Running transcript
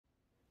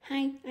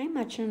Hi, I'm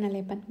Archana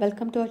Nalepan.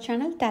 Welcome to our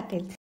channel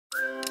DarTales.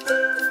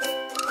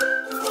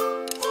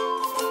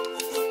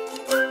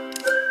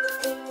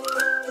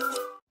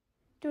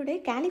 Today,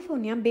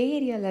 California Bay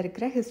Area la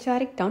இருக்கிற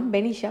historic town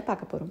Benicia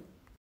பார்க்க போறோம்.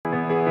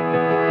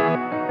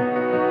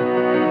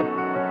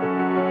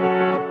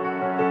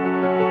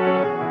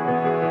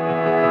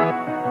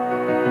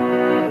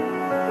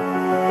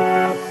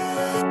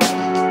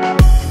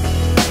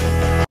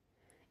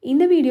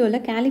 இந்த வீடியோல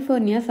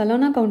California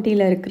சலோனா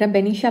கவுண்டியில் இருக்கிற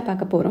பெனிஷா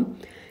பார்க்க போகிறோம்.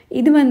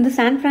 இது வந்து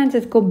சான்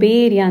ஃப்ரான்சிஸ்கோ பே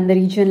ஏரியா அந்த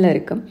ரீஜனில்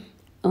இருக்குது.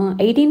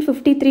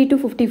 1853 to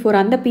 54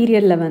 அந்த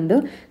பீரியடில் வந்து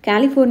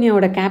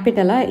கலிஃபோர்னியாவோட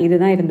கேபிட்டலாக இது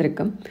தான்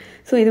இருந்திருக்கு.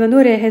 ஸோ இது வந்து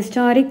ஒரு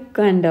ஹிஸ்டாரிக்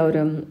அண்ட்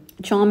ஒரு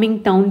சார்மிங்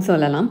டவுன்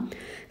சொல்லலாம்.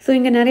 ஸோ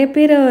இங்கே நிறைய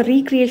பேர்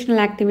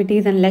ரீக்ரியேஷனல்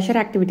ஆக்டிவிட்டீஸ் அண்ட்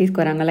லெஷர்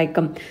ஆக்டிவிட்டீஸ்க்கு வராங்க. லைக்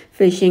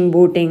ஃபிஷிங்,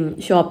 போட்டிங்,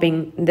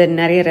 ஷாப்பிங், தென்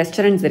நிறைய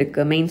ரெஸ்டாரண்ட்ஸ்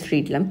இருக்குது மெயின்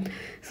ஸ்ட்ரீட்டில்.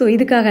 ஸோ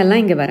இதுக்காக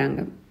எல்லாம் இங்கே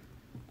வராங்க.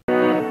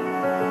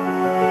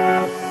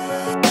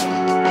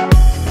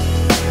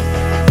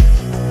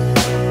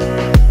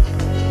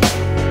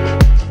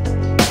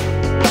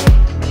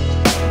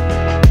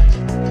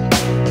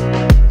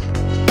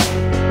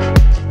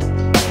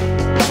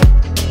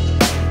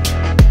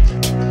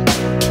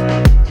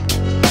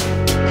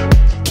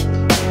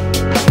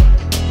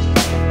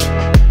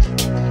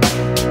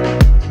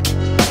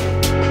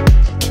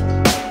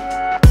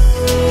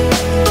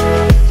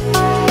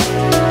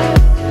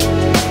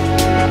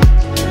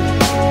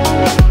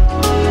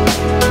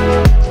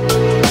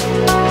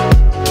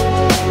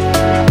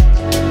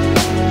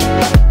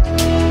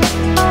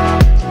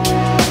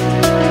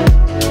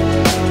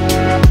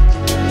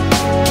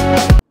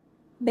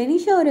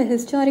 பெனிஷா ஒரு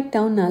ஹிஸ்டாரிக்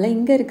டவுன்னால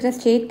இங்கே இருக்கிற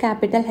state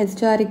capital,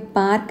 historic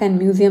park and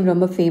museum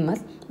ரொம்ப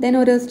ஃபேமஸ். தென்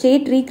ஒரு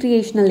ஸ்டேட்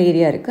ரீக்ரியேஷனல்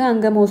ஏரியா இருக்குது,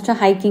 அங்கே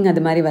மோஸ்ட்டாக ஹைக்கிங்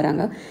அது மாதிரி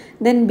வராங்க.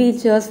 தென்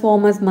பீச்சஸ்,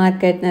 ஃபார்மர்ஸ்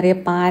மார்க்கெட், நிறைய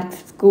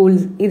பார்க்ஸ்,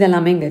 ஸ்கூல்ஸ்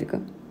இதெல்லாமே இங்கே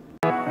இருக்குது.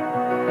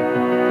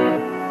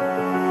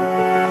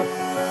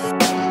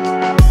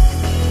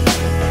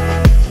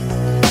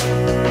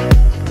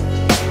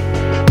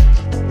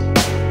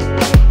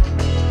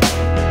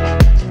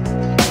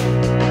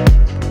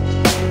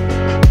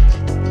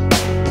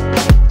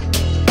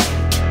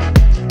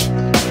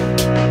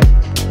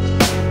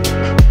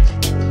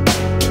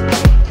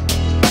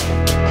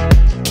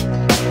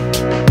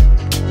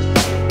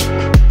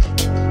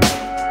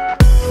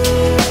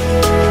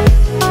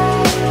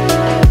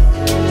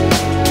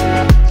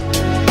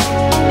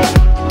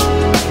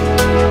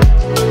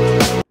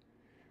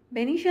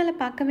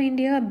 பெனிஷாவில் பார்க்க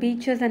வேண்டிய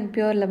பீச்சஸ் அண்ட்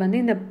பியூரில் வந்து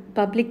இந்த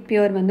பப்ளிக்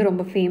பியூர் வந்து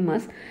ரொம்ப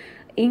ஃபேமஸ்.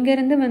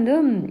 இங்கேருந்து வந்து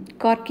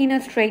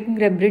கார்கினஸ்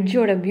ஸ்ட்ரைட்ங்கிற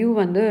பிரிட்ஜோட வியூ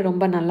வந்து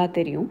ரொம்ப நல்லா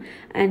தெரியும்.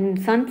 அண்ட்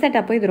சன்செட்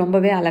அப்போ இது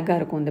ரொம்பவே அழகாக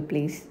இருக்கும் இந்த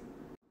பிளேஸ்.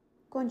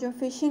 கொஞ்சம்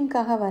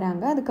ஃபிஷ்ஷிங்காக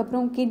வராங்க.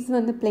 அதுக்கப்புறம் கிட்ஸ்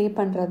வந்து ப்ளே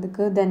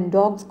பண்ணுறதுக்கு, தென்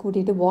டாக்ஸ்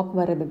கூட்டிகிட்டு வாக்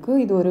வர்றதுக்கு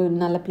இது ஒரு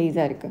நல்ல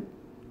பிளேஸாக இருக்குது.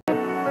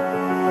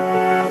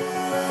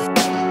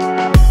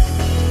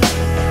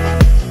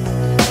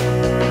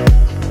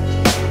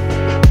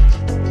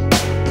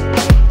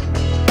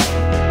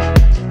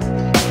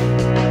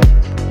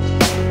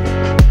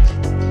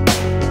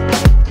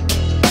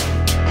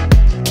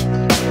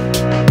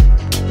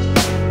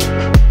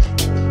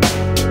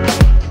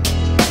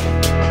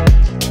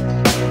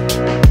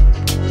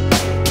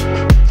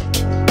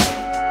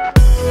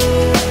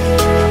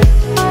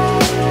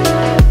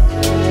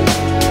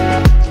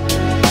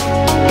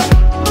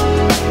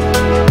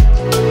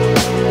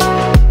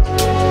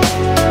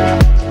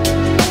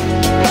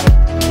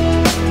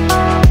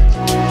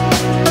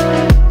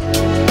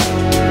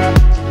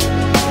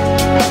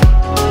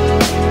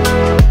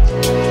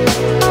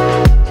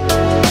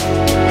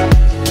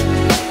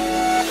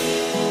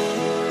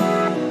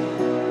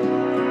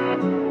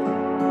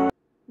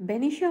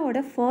 பெனிஷாவோட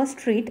ஃபர்ஸ்ட்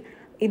ஸ்ட்ரீட்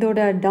இதோட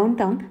டவுன்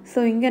டவுன். ஸோ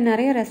இங்கே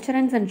நிறைய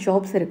ரெஸ்டாரண்ட்ஸ் அண்ட்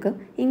ஷாப்ஸ் இருக்குது.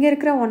 இங்கே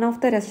இருக்கிற ஒன்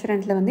ஆஃப் த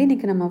ரெஸ்டாரண்ட்டில் வந்து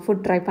இன்றைக்கி நம்ம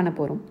ஃபுட் ட்ரை பண்ண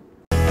போகிறோம்.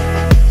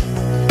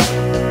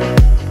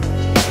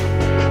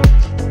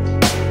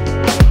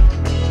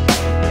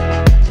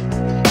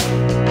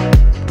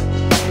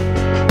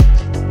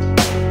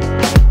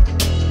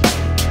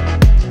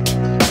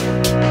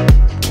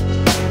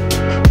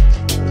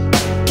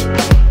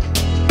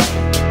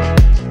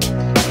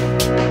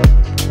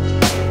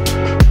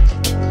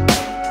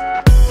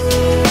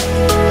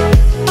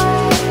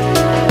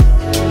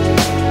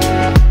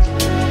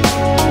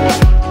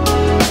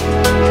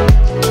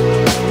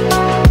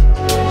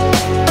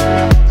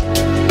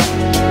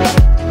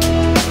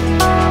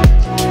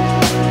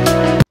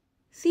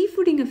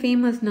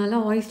 ஃபேமஸ்னால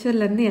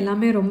ஆயிஸ்டர்லேருந்து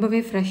எல்லாமே ரொம்பவே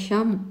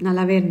ஃப்ரெஷ்ஷாக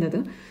நல்லாவே இருந்தது.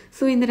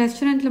 ஸோ இந்த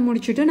ரெஸ்டாரண்ட்டில்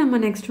முடிச்சுட்டு நம்ம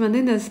நெக்ஸ்ட்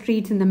வந்து இந்த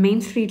ஸ்ட்ரீட்ஸ், இந்த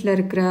மெயின் ஸ்ட்ரீட்டில்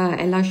இருக்கிற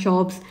எல்லா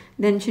ஷாப்ஸ்,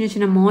 தென் சின்ன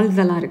சின்ன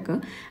மால்ஸ் எல்லாம்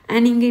இருக்குது.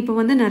 அண்ட் இங்கே இப்போ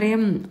வந்து நிறைய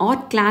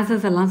ஆர்ட்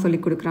கிளாஸஸ் எல்லாம் சொல்லி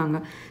கொடுக்குறாங்க.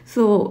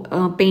 ஸோ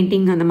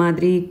பெயிண்டிங் அந்த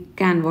மாதிரி,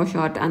 கேன்வாஷ்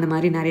ஆர்ட் அந்த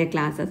மாதிரி நிறைய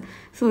கிளாஸஸ்.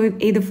 ஸோ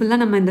இது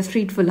ஃபுல்லாக நம்ம இந்த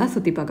ஸ்ட்ரீட் ஃபுல்லாக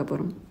சுற்றி பார்க்க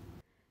போகிறோம்.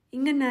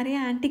 இங்கே நிறைய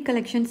ஆன்டிக்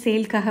கலெக்ஷன்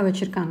சேல்க்காக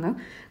வச்சுருக்காங்க.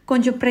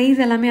 கொஞ்சம் ப்ரைஸ்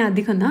எல்லாமே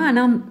அதிகம் தான்,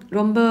 ஆனால்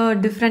ரொம்ப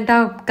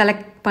டிஃப்ரெண்ட்டாக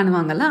கலெக்ட்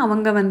பண்ணுவாங்கள்ல,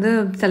 அவங்க வந்து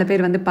சில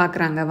பேர் வந்து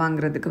பார்க்குறாங்க,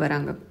 வாங்குறதுக்கு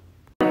வராங்க.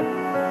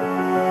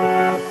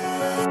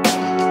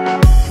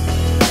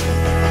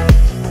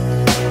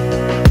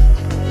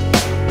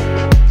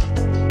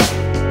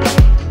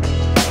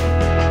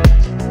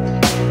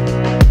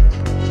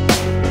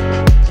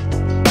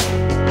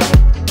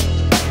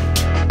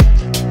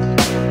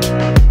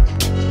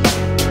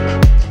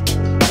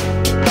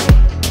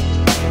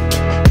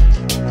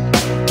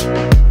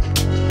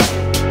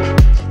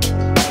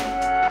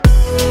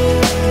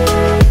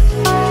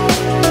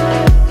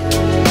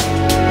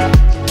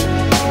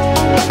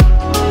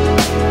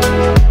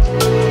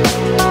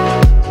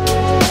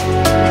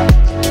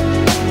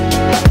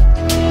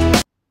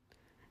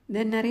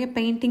 தென் நிறைய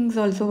பெயிண்டிங்ஸ்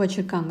ஆல்சோ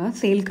வச்சுருக்காங்க,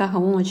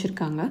 சேல்க்காகவும்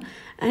வச்சுருக்காங்க.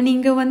 அண்ட்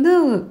இங்கே வந்து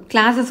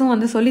கிளாஸஸும்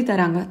வந்து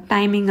சொல்லித்தராங்க,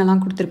 டைமிங்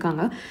எல்லாம்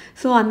கொடுத்துருக்காங்க.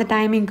 ஸோ அந்த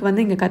டைமிங்க்கு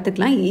வந்து இங்கே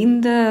கற்றுக்கலாம்.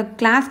 இந்த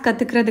கிளாஸ்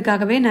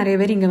கற்றுக்கிறதுக்காகவே நிறைய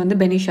பேர் இங்கே வந்து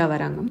பெனிஷா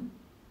வராங்க.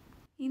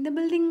 இந்த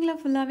பில்டிங்கில்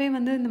ஃபுல்லாகவே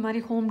வந்து இந்த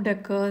மாதிரி ஹோம்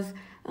டெக்கர்ஸ்,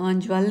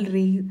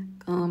 ஜுவல்லரி,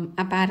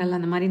 அப்பேரல்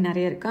அந்த மாதிரி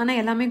நிறைய இருக்குது. ஆனால்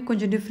எல்லாமே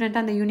கொஞ்சம்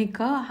டிஃப்ரெண்ட்டாக அந்த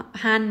யூனிக்காக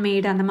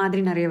ஹேண்ட்மேட் அந்த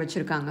மாதிரி நிறைய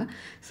வச்சுருக்காங்க.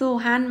 ஸோ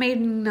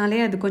ஹேண்ட்மேட்னாலே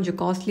அது கொஞ்சம்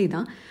காஸ்ட்லி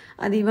தான்.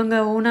 அது இவங்க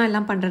ஓனாக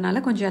எல்லாம்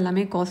பண்ணுறனால கொஞ்சம்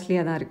எல்லாமே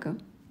காஸ்ட்லியாக தான் இருக்குது.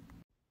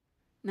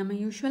 நம்ம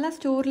யூஸ்வலாக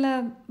ஸ்டோரில்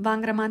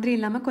வாங்குற மாதிரி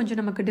இல்லாமல்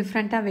கொஞ்சம் நமக்கு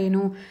டிஃப்ரெண்ட்டாக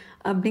வேணும்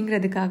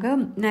அப்படிங்கிறதுக்காக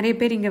நிறைய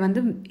பேர் இங்கே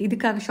வந்து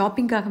இதுக்காக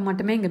ஷாப்பிங்காக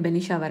மட்டுமே இங்கே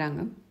பெனிஷா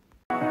வராங்க.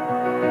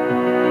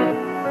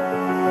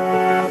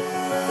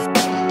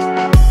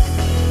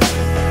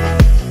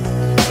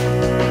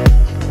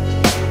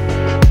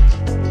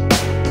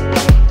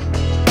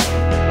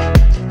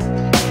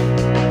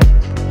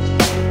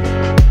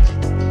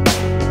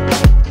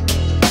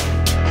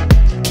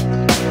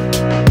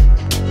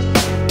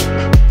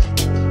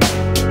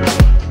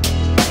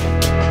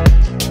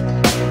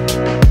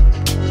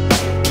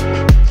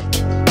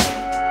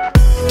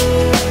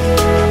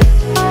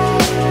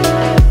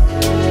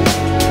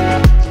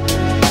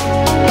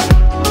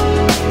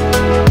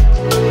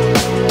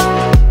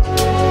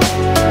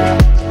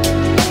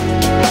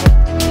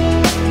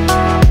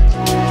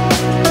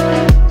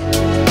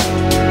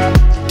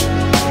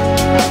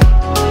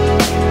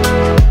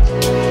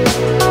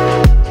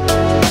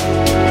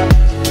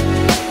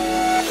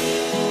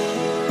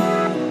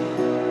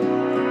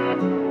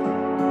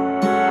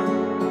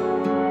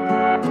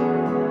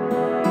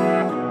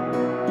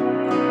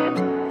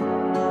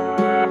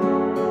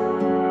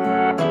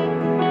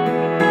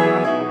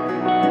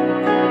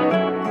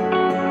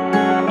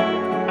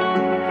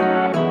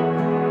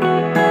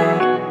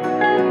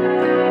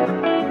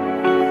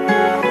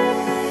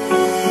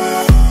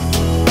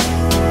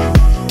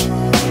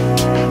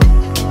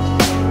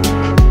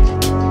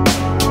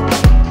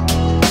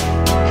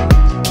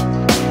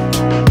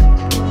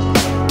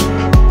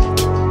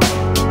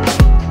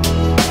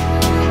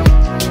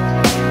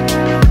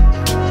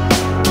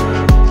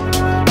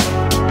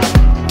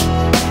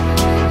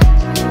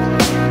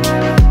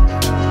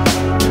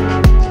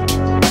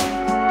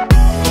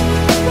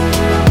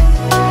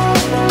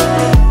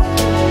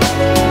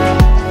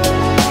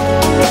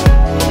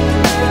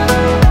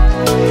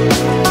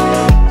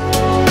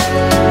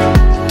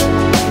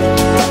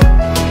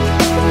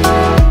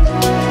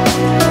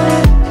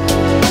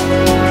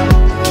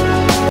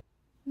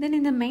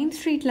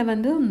 ஸ்ட்ரீட்டில்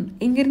வந்து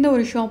இங்கேருந்த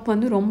ஒரு ஷாப்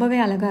வந்து ரொம்பவே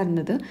அழகாக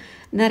இருந்தது.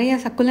 நிறைய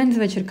சக்குலன்ஸ்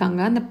வச்சுருக்காங்க.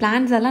 அந்த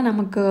பிளான்ஸ் எல்லாம்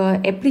நமக்கு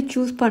எப்படி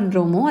சூஸ்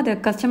பண்ணுறோமோ அதை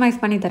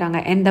கஸ்டமைஸ் பண்ணி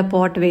தராங்க. எந்த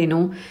பாட்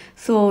வேணும்,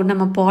 ஸோ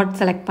நம்ம பாட்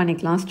செலக்ட்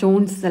பண்ணிக்கலாம்,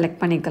 ஸ்டோன்ஸ்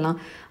செலக்ட் பண்ணிக்கலாம்.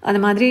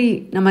 அது மாதிரி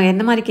நம்ம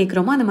எந்த மாதிரி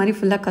கேட்குறோமோ அந்த மாதிரி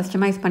ஃபுல்லாக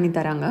கஸ்டமைஸ் பண்ணி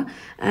தராங்க.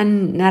 அண்ட்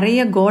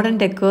நிறைய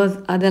கார்டன் டெக்கர்ஸ்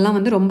அதெல்லாம்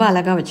வந்து ரொம்ப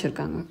அழகாக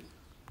வச்சுருக்காங்க.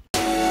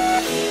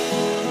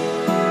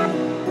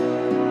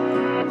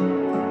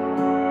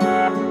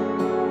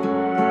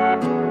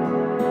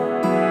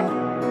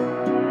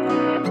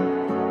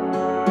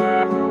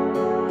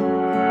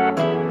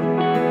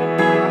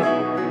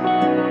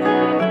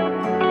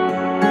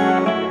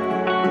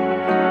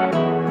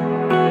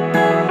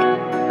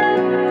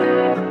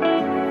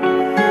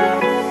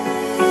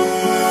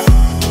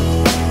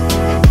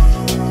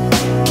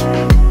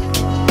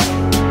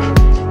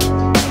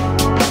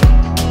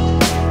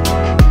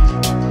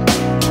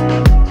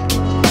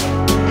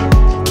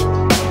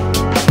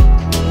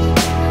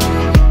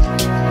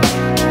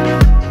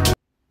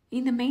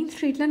 இந்த மெயின்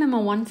ஸ்ட்ரீட்டில் நம்ம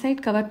ஒன்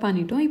சைட் கவர்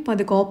பண்ணிட்டோம். இப்போ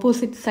அதுக்கு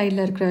ஆப்போசிட்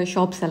சைடில் இருக்கிற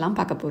ஷாப்ஸ் எல்லாம்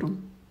பார்க்க போகிறோம்.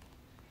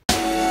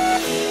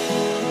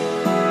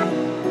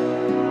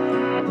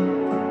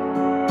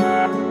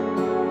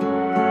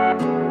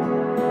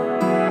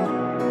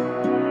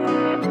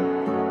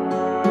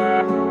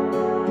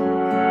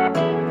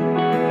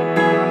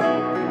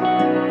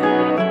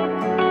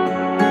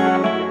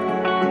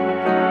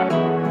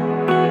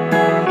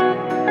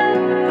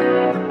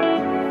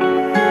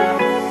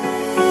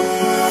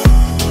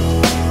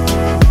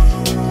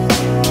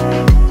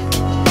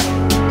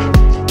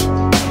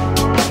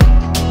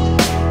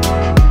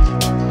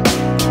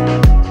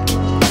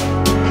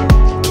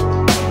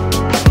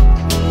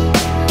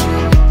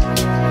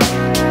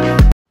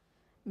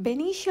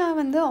 பெனிஷா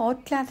வந்து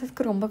ஆர்ட்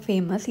கிளாஸஸ்க்கு ரொம்ப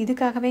ஃபேமஸ்.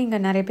 இதுக்காகவே இங்கே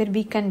நிறைய பேர்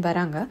வீக்கெண்ட்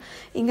வராங்க.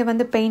 இங்கே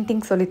வந்து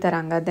பெயிண்டிங்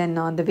சொல்லித்தராங்க. தென்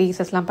அந்த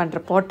வேசஸ்லாம்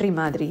பண்ணுற பாட்ரி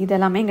மாதிரி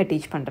இதெல்லாமே இங்கே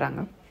டீச்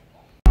பண்ணுறாங்க.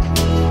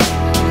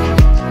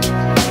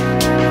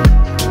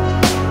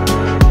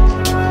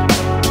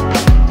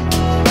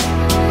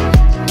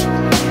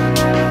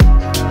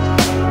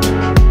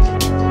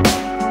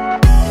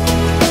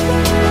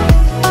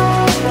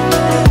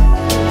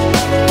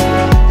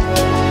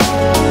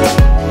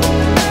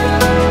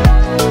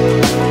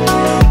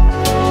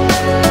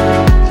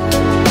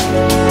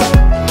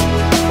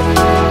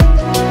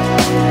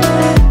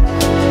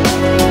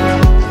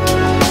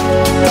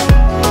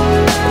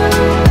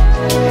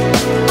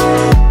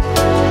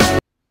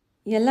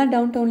 எல்லா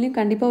டவுன் டவுன்லேயும்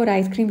கண்டிப்பாக ஒரு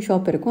ஐஸ்கிரீம்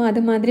ஷாப் இருக்கும். அது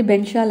மாதிரி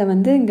பென்ஷாவில்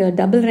வந்து இங்கே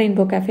டபுள்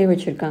ரெயின்போ கேஃபே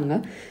வச்சுருக்காங்க.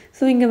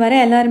 ஸோ இங்கே வர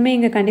எல்லாருமே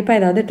இங்கே கண்டிப்பாக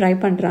ஏதாவது ட்ரை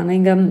பண்ணுறாங்க.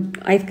 இங்கே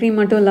ஐஸ்கிரீம்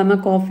மட்டும்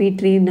இல்லாமல் காஃபி,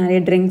 டீ,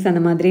 நிறைய ட்ரிங்க்ஸ்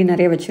அந்த மாதிரி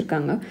நிறைய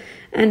வச்சுருக்காங்க.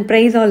 அண்ட்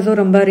ப்ரைஸ் ஆல்சோ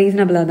ரொம்ப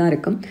ரீசனபிளாக தான்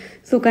இருக்கும்.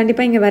 ஸோ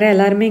கண்டிப்பாக இங்கே வர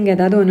எல்லாருமே இங்கே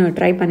ஏதாவது ஒன்று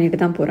ட்ரை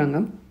பண்ணிட்டு தான் போகிறாங்க.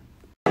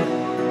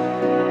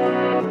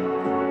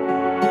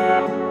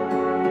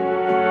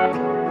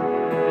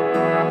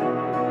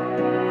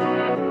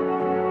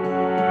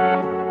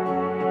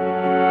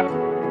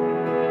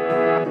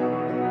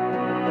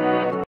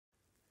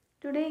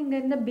 டுடே இங்கே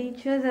இருந்த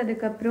பீச்சஸ்,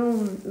 அதுக்கப்புறம்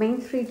மெயின்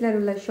ஸ்ட்ரீட்டில்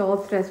உள்ள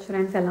ஷாப்ஸ்,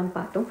 ரெஸ்டாரண்ட்ஸ் எல்லாம்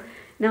பார்த்தோம்.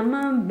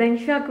 நம்ம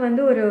பென்ஷாக்கு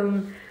வந்து ஒரு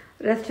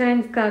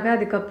ரெஸ்டாரண்ட்ஸ்க்காக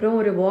அதுக்கப்புறம்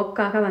ஒரு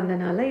வாக்காக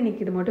வந்தனால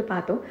இன்றைக்கி இது மட்டும்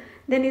பார்த்தோம்.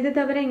 தென் இது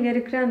தவிர இங்கே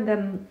இருக்கிற அந்த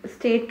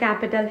state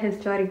capital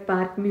historic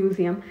park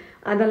museum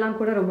அதெல்லாம்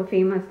கூட ரொம்ப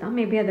ஃபேமஸ் தான்.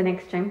 மேபி அதை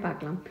நெக்ஸ்ட் டைம்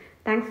பார்க்கலாம்.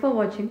 தேங்க்ஸ் ஃபார்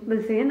வாட்சிங்.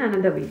 Will see you in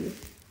another video.